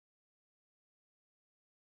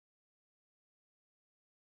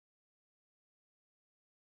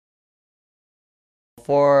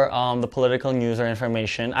for the political news or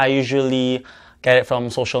information, I usually get it from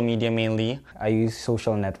social media mainly. I use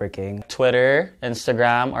social networking. Twitter,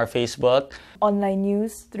 Instagram, or Facebook. Online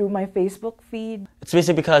news through my Facebook feed. It's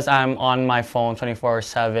basically because I'm on my phone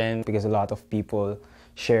 24/7. Because a lot of people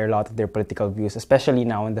share a lot of their political views, especially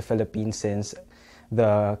now in the Philippines since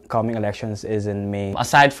the coming elections is in May.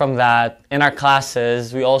 Aside from that, in our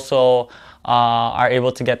classes, we also are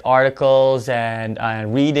able to get articles and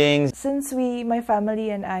readings. Since my family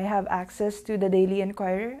and I have access to the Daily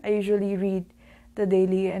Enquirer, I usually read the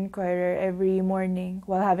Daily Enquirer every morning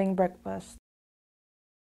while having breakfast.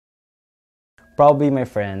 Probably my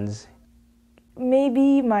friends.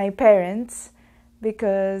 Maybe my parents,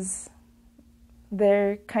 because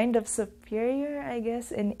they're kind of superior, I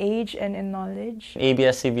guess, in age and in knowledge.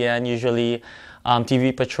 ABS-CBN, usually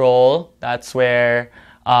TV Patrol, that's where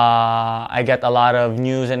I get a lot of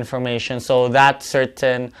news information. So that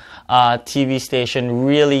certain TV station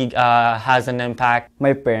really has an impact.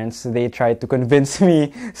 My parents, they try to convince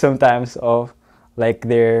me sometimes of like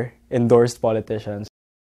their endorsed politicians.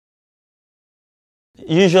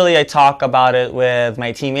 Usually I talk about it with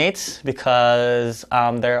my teammates because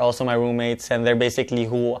they're also my roommates and they're basically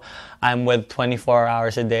who I'm with 24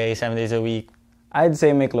 hours a day, 7 days a week. I'd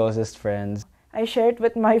say my closest friends. I share it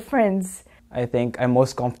with my friends. I think I'm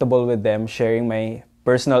most comfortable with them sharing my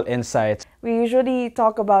personal insights. We usually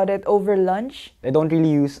talk about it over lunch. I don't really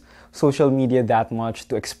use social media that much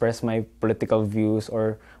to express my political views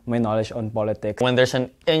or my knowledge on politics. When there's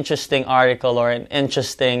an interesting article or an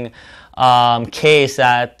interesting case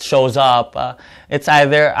that shows up, it's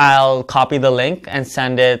either I'll copy the link and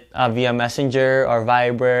send it via Messenger or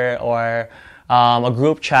Viber or a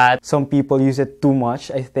group chat. Some people use it too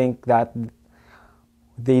much. I think that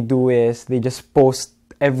they do is they just post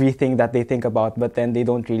everything that they think about, but then they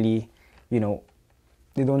don't really,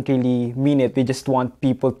 they don't really mean it. They just want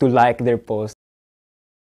people to like their post.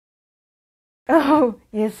 Oh,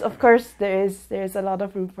 yes, of course there is a lot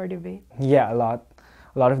of room for debate. Yeah, a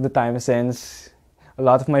lot of the time, since a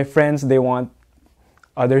lot of my friends, they want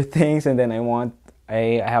other things and then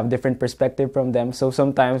I have different perspective from them. So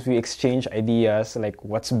sometimes we exchange ideas like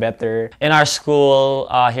what's better. In our school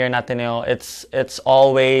here in Ateneo, it's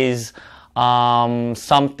always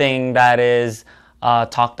something that is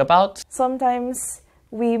talked about. Sometimes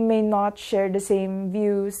we may not share the same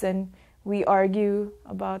views and we argue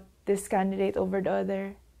about this candidate over the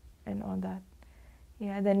other and all that.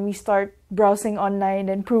 Yeah, then we start browsing online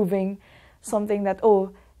and proving something that,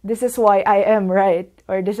 oh, this is why I am right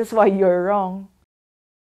or this is why you're wrong.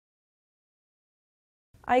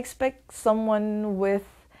 I expect someone with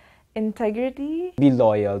integrity. Be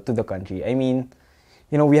loyal to the country. I mean,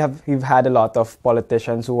 we've had a lot of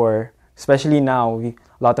politicians who are, especially now, a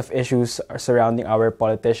lot of issues are surrounding our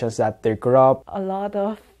politicians that they're corrupt.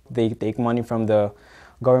 They take money from the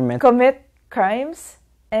government. Commit crimes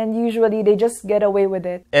and usually they just get away with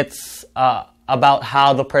it. It's about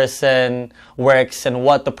how the person works and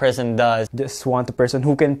what the person does. Just want a person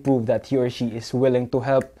who can prove that he or she is willing to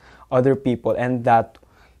help other people and that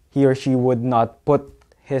he or she would not put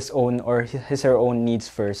his own or his or her own needs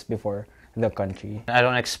first before the country. I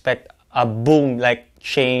don't expect a boom, like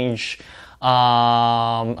change,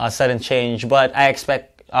 a sudden change, but I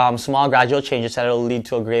expect small gradual changes that will lead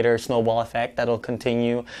to a greater snowball effect that will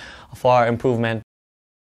continue for improvement.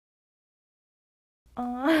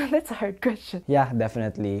 That's a hard question. Yeah,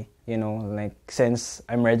 definitely. Like since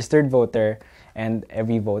I'm a registered voter and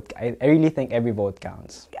every vote, I really think every vote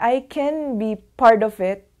counts. I can be part of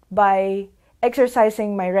it by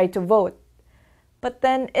exercising my right to vote. But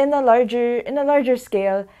then in a larger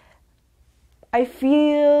scale, I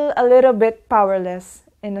feel a little bit powerless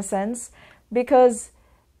in a sense because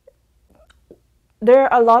there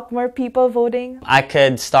are a lot more people voting. I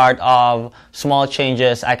could start off small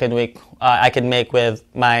changes I could make with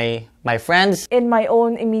my friends. In my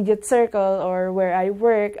own immediate circle or where I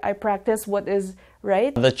work, I practice what is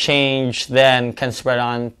right. The change then can spread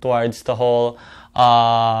on towards the whole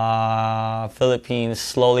Philippines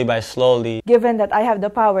slowly by slowly. Given that I have the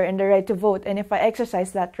power and the right to vote, and if I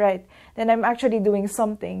exercise that right, then I'm actually doing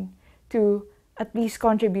something to at least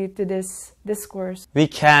contribute to this discourse. We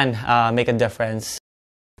can make a difference.